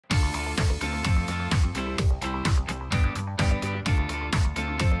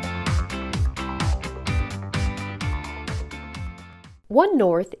One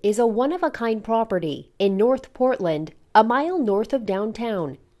North is a one-of-a-kind property in North Portland, a mile north of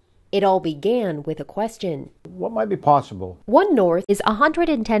downtown. It all began with a question. What might be possible? One North is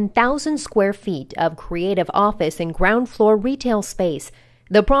 110,000 square feet of creative office and ground floor retail space.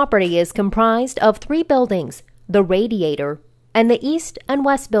 The property is comprised of 3 buildings, the Radiator, and the East and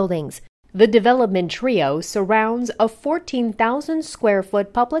West buildings. The development trio surrounds a 14,000 square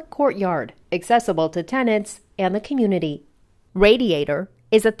foot public courtyard, accessible to tenants and the community. Radiator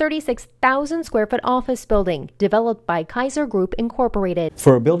is a 36,000 square foot office building developed by Kaiser Group Incorporated.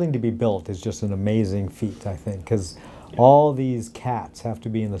 For a building to be built is just an amazing feat, I think, because all these cats have to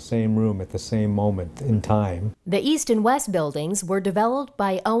be in the same room at the same moment in time. The East and West buildings were developed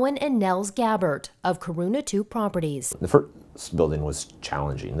by Owen and Nels Gabbert of Corona 2 Properties. The first building was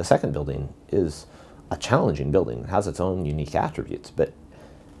challenging. The second building is a challenging building. It has its own unique attributes, but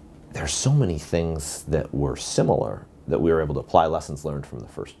there's so many things that were similar that we were able to apply lessons learned from the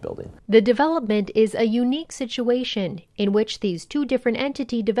first building. The development is a unique situation in which these 2 different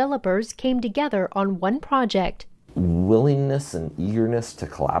entity developers came together on one project. Willingness and eagerness to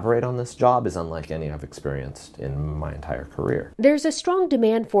collaborate on this job is unlike any I've experienced in my entire career. There's a strong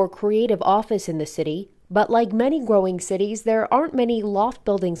demand for creative office in the city, but like many growing cities, there aren't many loft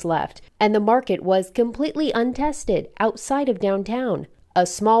buildings left, and the market was completely untested outside of downtown. A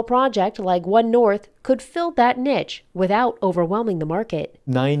small project like One North could fill that niche without overwhelming the market.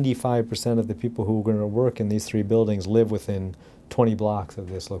 95% of the people who are going to work in these 3 buildings live within 20 blocks of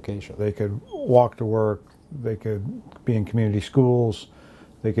this location. They could walk to work, they could be in community schools,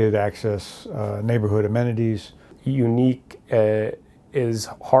 they could access neighborhood amenities. Unique is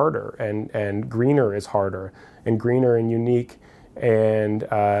harder, and greener is harder, and greener and unique and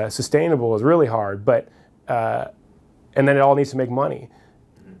sustainable is really hard, but and then it all needs to make money.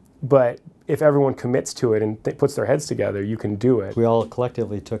 But if everyone commits to it and puts their heads together, you can do it. We all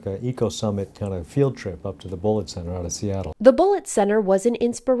collectively took an Eco Summit kind of field trip up to the Bullitt Center out of Seattle. The Bullitt Center was an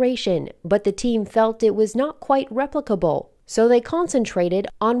inspiration, but the team felt it was not quite replicable, so they concentrated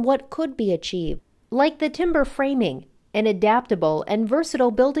on what could be achieved, like the timber framing, an adaptable and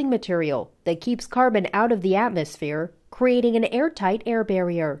versatile building material that keeps carbon out of the atmosphere, creating an airtight air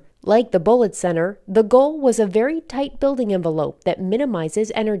barrier. Like the Bullitt Center, the goal was a very tight building envelope that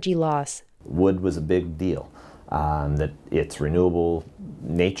minimizes energy loss. Wood was a big deal, that its renewable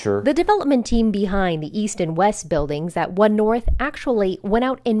nature. The development team behind the East and West buildings at One North actually went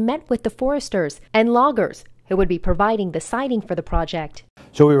out and met with the foresters and loggers who would be providing the siding for the project.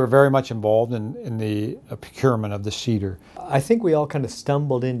 So we were very much involved in the procurement of the cedar. I think we all kind of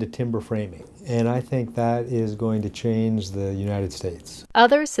stumbled into timber framing, and I think that is going to change the United States.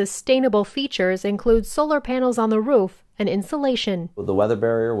 Other sustainable features include solar panels on the roof and insulation. The weather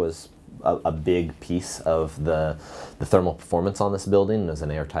barrier was a big piece of the thermal performance on this building. It was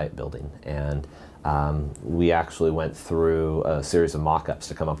an airtight building, and we actually went through a series of mock-ups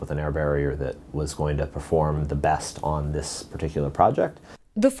to come up with an air barrier that was going to perform the best on this particular project.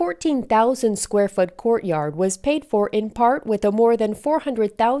 The 14,000 square foot courtyard was paid for in part with a more than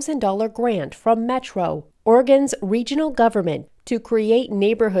 $400,000 grant from Metro, Oregon's regional government, to create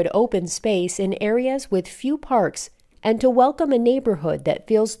neighborhood open space in areas with few parks and to welcome a neighborhood that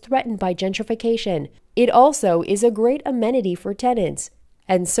feels threatened by gentrification. It also is a great amenity for tenants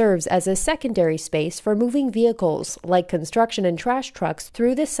and serves as a secondary space for moving vehicles like construction and trash trucks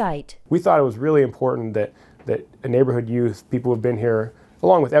through the site. We thought it was really important that a neighborhood youth, people who have been here,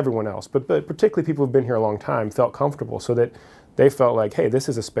 along with everyone else, but particularly people who've been here a long time, felt comfortable so that they felt like, hey, this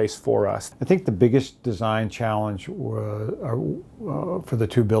is a space for us. I think the biggest design challenge for the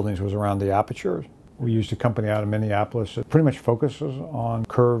 2 buildings was around the apertures. We used a company out of Minneapolis that pretty much focuses on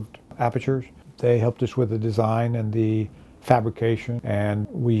curved apertures. They helped us with the design and the fabrication, and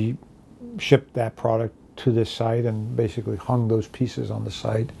we shipped that product to this site and basically hung those pieces on the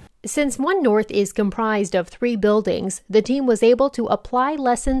site. Since One North is comprised of 3 buildings, the team was able to apply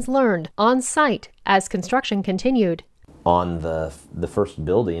lessons learned on site as construction continued. On the first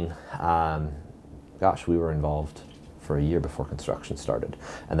building, we were involved for a year before construction started,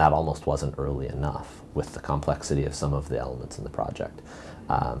 and that almost wasn't early enough with the complexity of some of the elements in the project.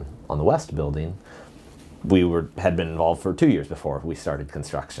 On the West building, we had been involved for 2 years before we started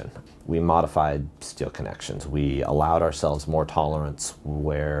construction. We modified steel connections. We allowed ourselves more tolerance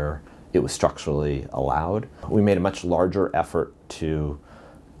where it was structurally allowed. We made a much larger effort to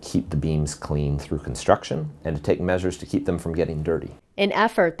keep the beams clean through construction and to take measures to keep them from getting dirty. An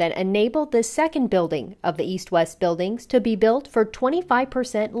effort that enabled the second building of the East-West buildings to be built for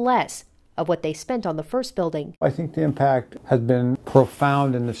 25% less of what they spent on the first building. I think the impact has been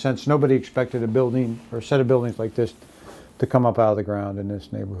profound in the sense nobody expected a building or a set of buildings like this to come up out of the ground in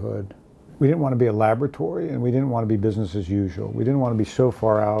this neighborhood. We didn't want to be a laboratory, and we didn't want to be business as usual. We didn't want to be so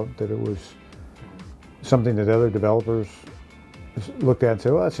far out that it was something that other developers looked at and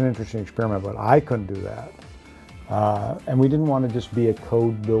said, well, that's an interesting experiment, but I couldn't do that. And we didn't want to just be a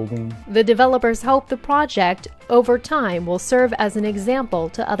code building. The developers hope the project, over time, will serve as an example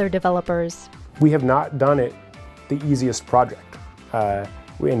to other developers. We have not done it the easiest project, and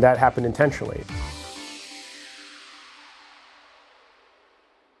that happened intentionally.